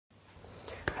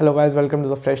Hello guys, welcome to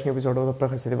the fresh new episode of the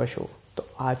प्रखर Sadeva show. तो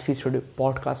आज की स्टूडियो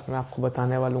पॉडकास्ट में आपको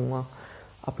बताने वाला हूँ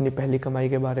अपनी पहली कमाई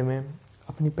के बारे में,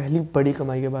 अपनी पहली बड़ी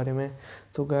कमाई के बारे में।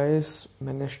 तो गाइस,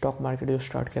 मैंने स्टॉक मार्केट जो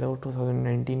स्टार्ट किया था वो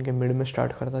 2019 के मिड में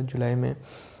स्टार्ट करा था, जुलाई में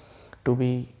टू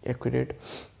बी एक्यूरेट।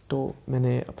 तो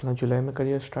मैंने अपना जुलाई में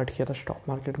करियर स्टार्ट किया था स्टॉक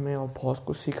मार्केट में और बहुत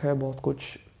कुछ सीखा है, बहुत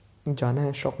कुछ जाना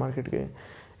है स्टॉक मार्केट के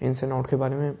इन्स एंड आउट के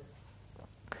बारे में।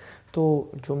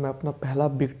 तो जो मैं अपना पहला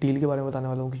बिग डील के बारे में बताने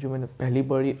वाला हूँ कि जो मैंने पहली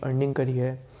बड़ी अर्निंग करी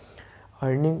है,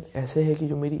 अर्निंग ऐसे है कि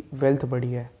जो मेरी वेल्थ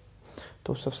बढ़ी है।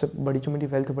 तो सबसे बड़ी जो मेरी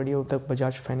वेल्थ बढ़ी है वो तक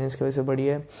बजाज फाइनेंस की वजह से बढ़ी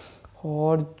है।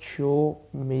 और जो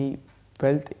मेरी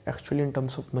wealth actually in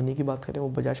terms of money की बात करें वो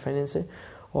बजाज फाइनेंस है।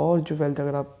 और जो वेल्थ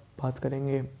अगर आप बात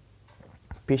करेंगे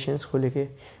पेशेंस को लेके,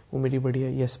 वो मेरी बढ़ी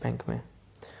है येस बैंक में।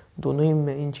 दोनों ही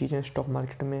मेन चीज़ें स्टॉक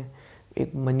मार्केट में।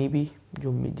 एक मनी भी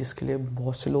जो जिसके लिए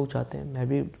बहुत से लोग चाहते हैं, मैं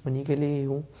भी मनी के लिए ही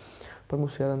हूँ, पर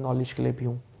मुझसे ज़्यादा नॉलेज के लिए भी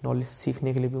हूँ, नॉलेज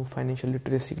सीखने के लिए भी हूँ, फाइनेंशियल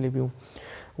लिटरेसी के लिए भी हूँ।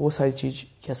 वो सारी चीज़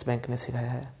येस बैंक ने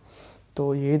सिखाया है।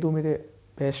 तो ये दो मेरे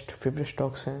बेस्ट फेवरेट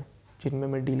स्टॉक्स हैं जिनमें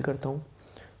मैं डील करता हूँ।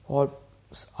 और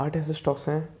 8 ऐसे स्टॉक्स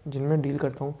हैं जिनमें डील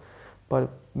करता हूँ, पर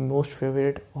मोस्ट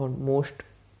फेवरेट और मोस्ट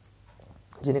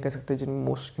जिन्हें कह सकते हैं जिनमें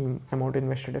मोस्ट अमाउंट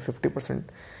इन्वेस्टेड है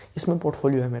 50%, इसमें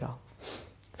पोर्टफोलियो है मेरा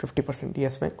 50%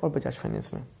 येस बैंक और बजाज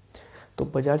फाइनेंस में। तो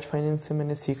बजाज फाइनेंस से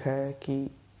मैंने सीखा है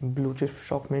कि ब्लू चिप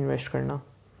स्टॉक में इन्वेस्ट करना,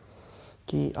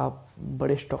 कि आप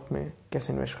बड़े स्टॉक में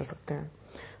कैसे इन्वेस्ट कर सकते हैं।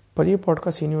 पर ये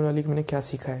पॉडकास्ट नहीं होने वाली कि मैंने क्या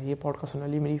सीखा है, ये पॉडकास्ट होने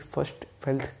वाली मेरी फर्स्ट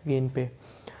वेल्थ गेन पे।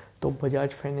 तो बजाज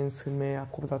फाइनेंस में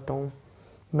आपको बताता हूँ,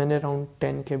 मैंने अराउंड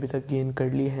 10 के अभी तक गेन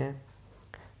कर ली हैं।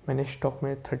 मैंने स्टॉक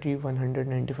में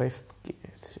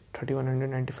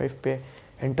 3195 पे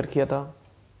एंटर किया था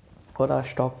और आज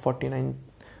स्टॉक 49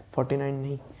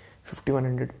 नहीं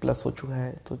 5100 प्लस हो चुका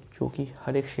है। तो जो कि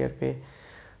हर एक शेयर पे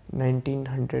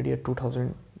 1900 या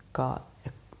 2000 का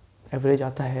एवरेज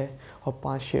आता है और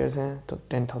 5 शेयर्स हैं तो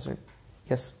 10,000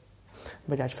 यस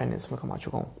बजाज फाइनेंस में कमा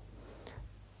चुका हूँ।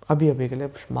 अभी के लिए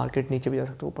मार्केट नीचे भी जा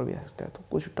सकता है, ऊपर भी जा सकता है, तो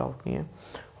कुछ डाउट नहीं है।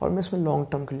 और मैं इसमें लॉन्ग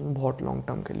टर्म के लिए, बहुत लॉन्ग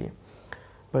टर्म के लिए।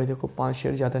 भाई देखो, 5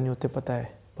 शेयर ज़्यादा नहीं होते पता है,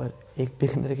 पर एक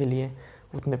बिगिनर के लिए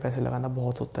उतने पैसे लगाना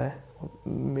बहुत होता है।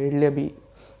 मेरे लिए भी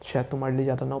शायद तुम्हारे लिए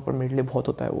ज़्यादा ना हो, पर मेरे लिए बहुत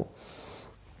होता है वो।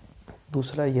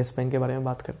 दूसरा येस बैंक के बारे में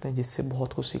बात करते हैं, जिससे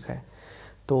बहुत कुछ सीखा है।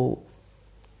 तो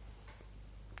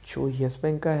जो येस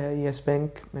बैंक का है, येस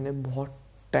बैंक मैंने बहुत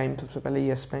टाइम, सबसे पहले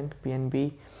येस बैंक,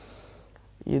 पीएनबी,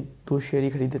 ये 2 शेयर ही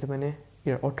खरीदे थे मैंने,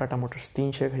 और टाटा मोटर्स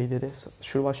 3 शेयर खरीदे थे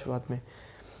शुरुआत में।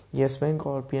 येस बैंक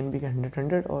और पीएनबी के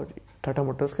 100 और टाटा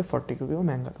मोटर्स के 40, क्योंकि वो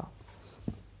महंगा था,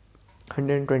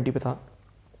 120 पे था।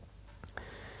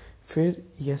 फिर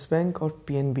येस बैंक और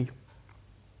PNB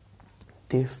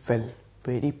they fail,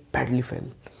 very badly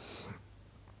fail.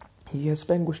 Yes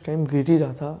bank उस टाइम गिर ही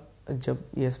रहा था जब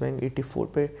येस बैंक 84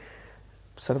 पे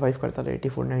सर्वाइव करता था,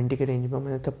 84-90 के रेंज में।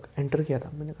 मैंने तब एंटर किया था,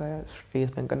 मैंने कहा यार येस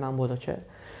बैंक का नाम बहुत अच्छा है।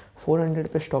 400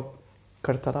 पे स्टॉक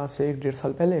करता रहा से 1.5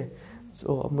 साल पहले,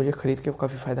 तो अब मुझे ख़रीद के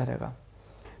काफ़ी फ़ायदा रहेगा।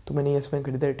 तो मैंने येस बैंक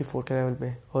खरीदा 84 के लेवल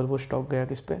पे, और वो स्टॉक गया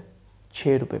किस पे,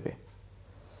 6 रुपये पे।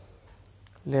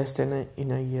 Less than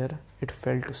in a year it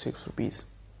fell to 6 rupees.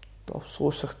 तो आप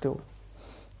सोच सकते हो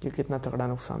कि कितना तगड़ा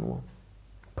नुकसान हुआ।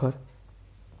 पर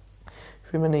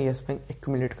फिर मैंने येस बैंक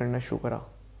एक्यूमुलेट करना शुरू करा,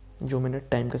 जो मैंने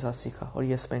टाइम के साथ सीखा, और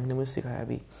येस बैंक ने मुझे सिखाया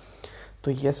भी।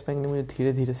 तो येस बैंक ने मुझे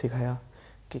धीरे धीरे सिखाया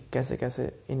कि कैसे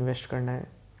कैसे इन्वेस्ट करना है,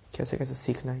 कैसे कैसे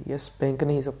सीखना है। येस बैंक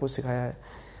ने ही सब कुछ सिखाया है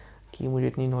कि मुझे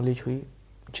इतनी नॉलेज हुई,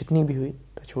 जितनी भी हुई,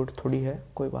 छोटी थोड़ी है,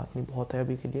 कोई बात नहीं, बहुत है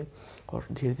अभी के लिए, और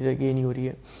धीरे धीरे गेन ही हो रही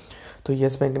है। तो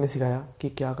येस बैंक ने सिखाया कि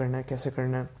क्या करना है, कैसे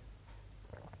करना है,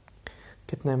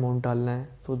 कितना अमाउंट डालना है।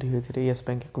 तो धीरे धीरे येस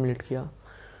बैंक एक्यूमुलेट किया,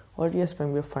 और येस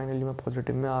बैंक में फाइनली मैं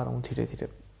पॉजिटिव में आ रहा हूँ धीरे धीरे,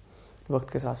 वक्त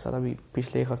के साथ साथ। अभी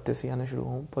पिछले 1 हफ्ते से आना शुरू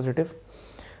हुआ हूँ पॉजिटिव,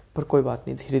 पर कोई बात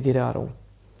नहीं, धीरे धीरे आ रहा हूँ।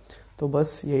 तो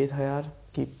बस यही था यार,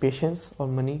 कि पेशेंस और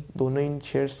मनी दोनों इन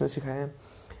शेयर्स ने सिखाए हैं।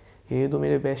 ये 2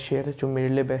 मेरे बेस्ट शेयर है, जो मेरे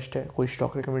लिए बेस्ट है, कोई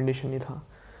स्टॉक रिकमेंडेशन नहीं था।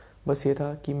 बस ये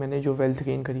था कि मैंने जो वेल्थ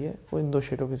गेन करी है वो इन 2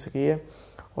 शेयरों की से की है।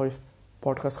 और इस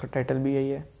पॉडकास्ट का टाइटल भी यही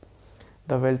है,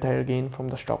 the wealth I gain from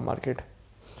the stock market.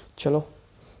 चलो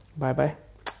bye bye,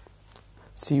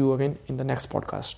 C you again in the next podcast.